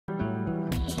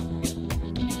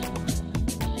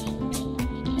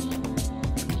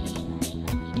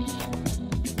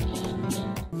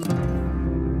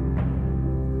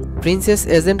Princess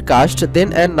Agent cast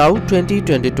then and now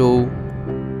 2022.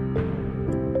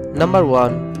 Number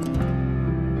 1.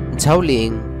 Zhao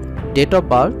Liying. Date of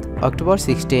birth October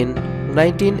 16,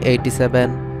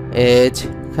 1987. Age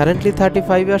currently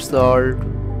 35 years old.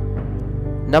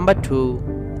 Number 2.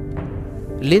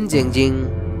 Lin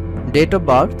Gengxin. Date of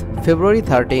birth February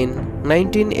 13,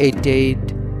 1988.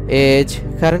 Age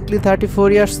currently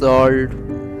 34 years old.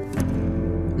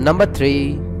 Number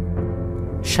 3.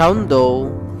 Shawn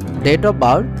Dong Er. Date of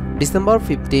birth December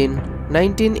 15,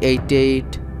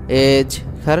 1988. Age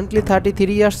currently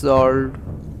 33 years old.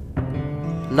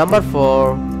 Number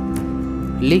 4.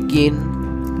 Lin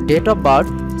Gengxin. Date of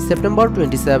birth September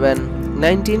 27,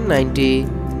 1990.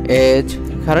 Age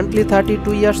currently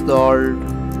 32 years old.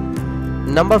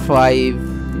 Number 5.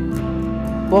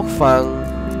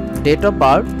 Huang. Date of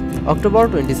birth October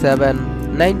 27,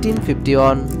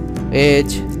 1951.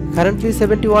 Age currently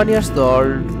 71 years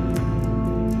old.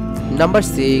 Number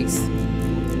 6.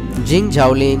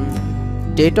 Zhao Liying.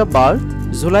 Date of birth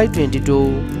July 22,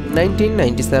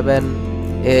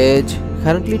 1997. Age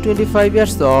currently 25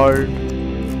 years old.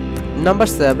 Number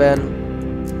 7.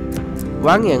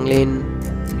 Huang.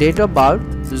 Date of birth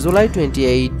July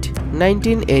 28,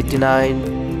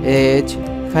 1989. Age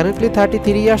currently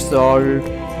 33 years old.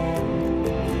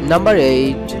 Number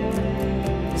 8.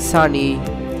 Sunny.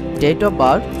 Date of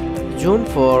birth June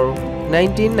 4,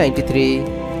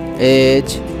 1993.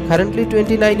 Age currently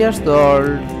 29 years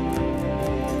old.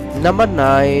 Number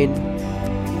 9.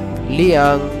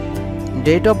 Liang.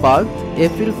 Date of birth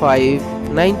April 5,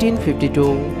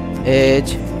 1952.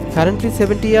 Age currently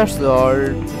 70 years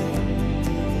old.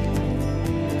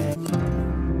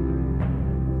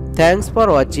 Thanks for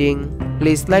watching.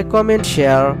 Please like, comment,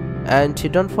 share, and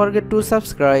don't forget to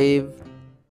subscribe.